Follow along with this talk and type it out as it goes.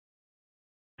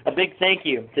A big thank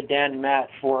you to Dan and Matt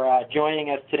for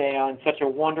joining us today on such a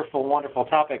wonderful, wonderful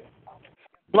topic.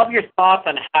 Love your thoughts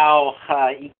on how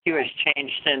EQ has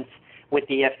changed since with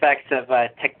the effects of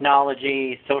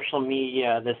technology, social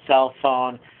media, the cell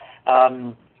phone.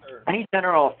 Any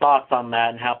general thoughts on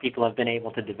that and how people have been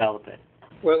able to develop it?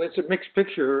 Well, it's a mixed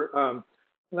picture.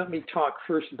 Let me talk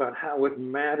first about how it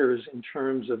matters in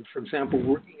terms of, for example,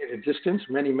 working at a distance.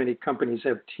 Many companies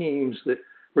have teams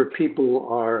where people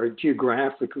are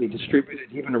geographically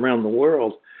distributed, even around the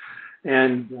world,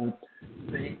 and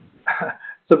the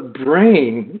the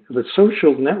brain, the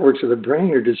social networks of the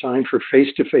brain, are designed for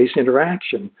face-to-face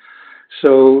interaction.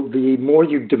 So the more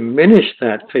you diminish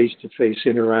that face-to-face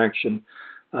interaction,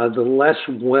 the less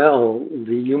well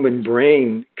the human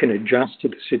brain can adjust to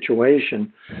the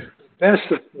situation. Best,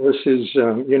 of course, is,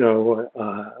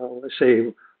 let's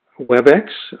say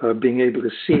WebEx, being able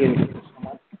to see and hear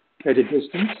someone at a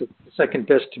distance. It's the second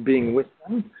best to being with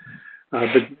them.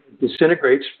 But it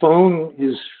disintegrates. Phone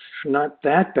is not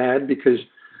that bad because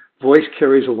voice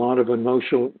carries a lot of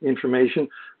emotional information.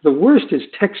 The worst is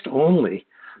text only.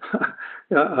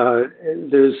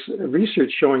 There's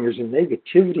research showing there's a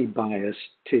negativity bias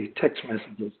to text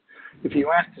messages. If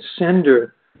you ask the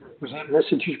sender, was that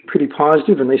message pretty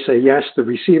positive? And they say yes, the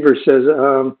receiver says,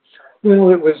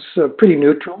 well, it was pretty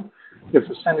neutral. If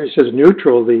the sender says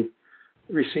neutral, the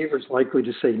receiver is likely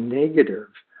to say negative.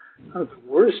 The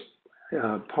worst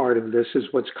part of this is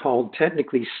what's called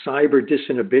technically cyber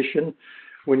disinhibition.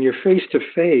 When you're face to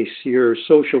face, your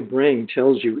social brain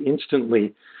tells you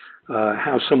instantly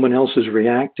how someone else is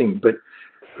reacting, but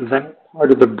that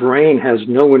part of the brain has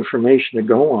no information to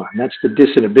go on. That's the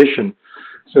disinhibition.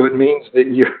 So it means that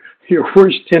your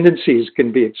worst tendencies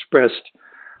can be expressed.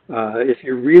 If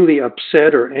you're really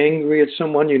upset or angry at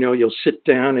someone, you'll sit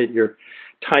down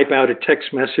type out a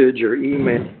text message or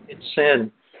email and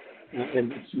send,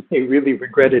 and you may really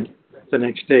regret it the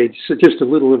next day. So just a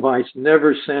little advice: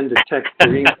 never send a text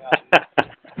or email.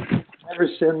 Never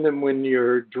send them when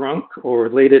you're drunk or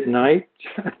late at night,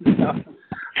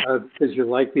 because you're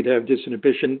likely to have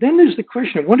disinhibition. Then there's the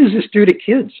question of what does this do to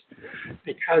kids?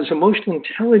 Because emotional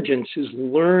intelligence is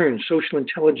learned, social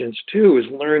intelligence too is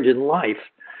learned in life.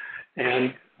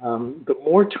 And the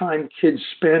more time kids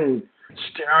spend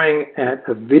staring at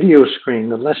a video screen,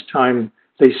 the less time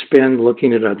they spend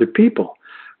looking at other people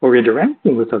or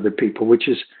interacting with other people, which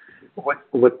is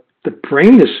what the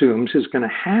brain assumes is going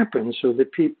to happen so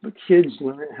that kids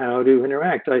learn how to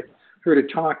interact. I heard a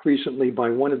talk recently by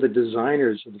one of the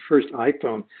designers of the first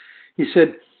iPhone. He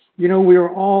said, we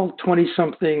were all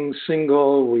 20-something,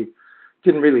 single. We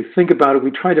didn't really think about it.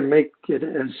 We tried to make it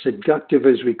as seductive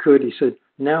as we could. He said,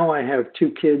 now I have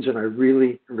 2 kids and I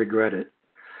really regret it.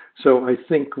 So I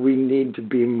think we need to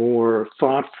be more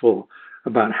thoughtful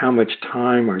about how much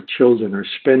time our children are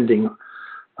spending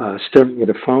staring at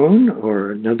a phone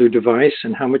or another device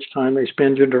and how much time they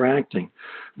spend interacting.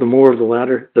 The more of the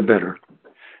latter, the better.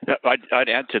 I'd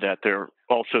add to that, there are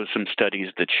also some studies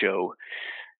that show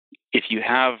if you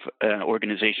have an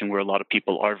organization where a lot of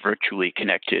people are virtually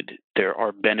connected, there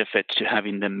are benefits to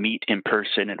having them meet in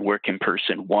person and work in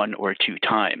person 1 or 2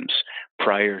 times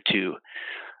prior to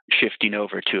shifting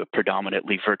over to a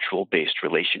predominantly virtual-based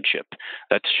relationship.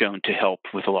 That's shown to help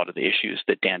with a lot of the issues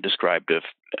that Dan described of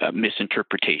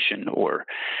misinterpretation or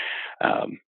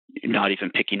not even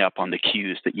picking up on the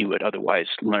cues that you would otherwise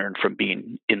learn from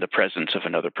being in the presence of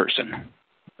another person.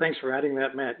 Thanks for adding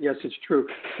that, Matt. Yes, it's true.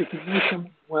 If you know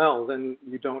someone well, then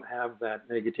you don't have that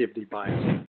negativity bias.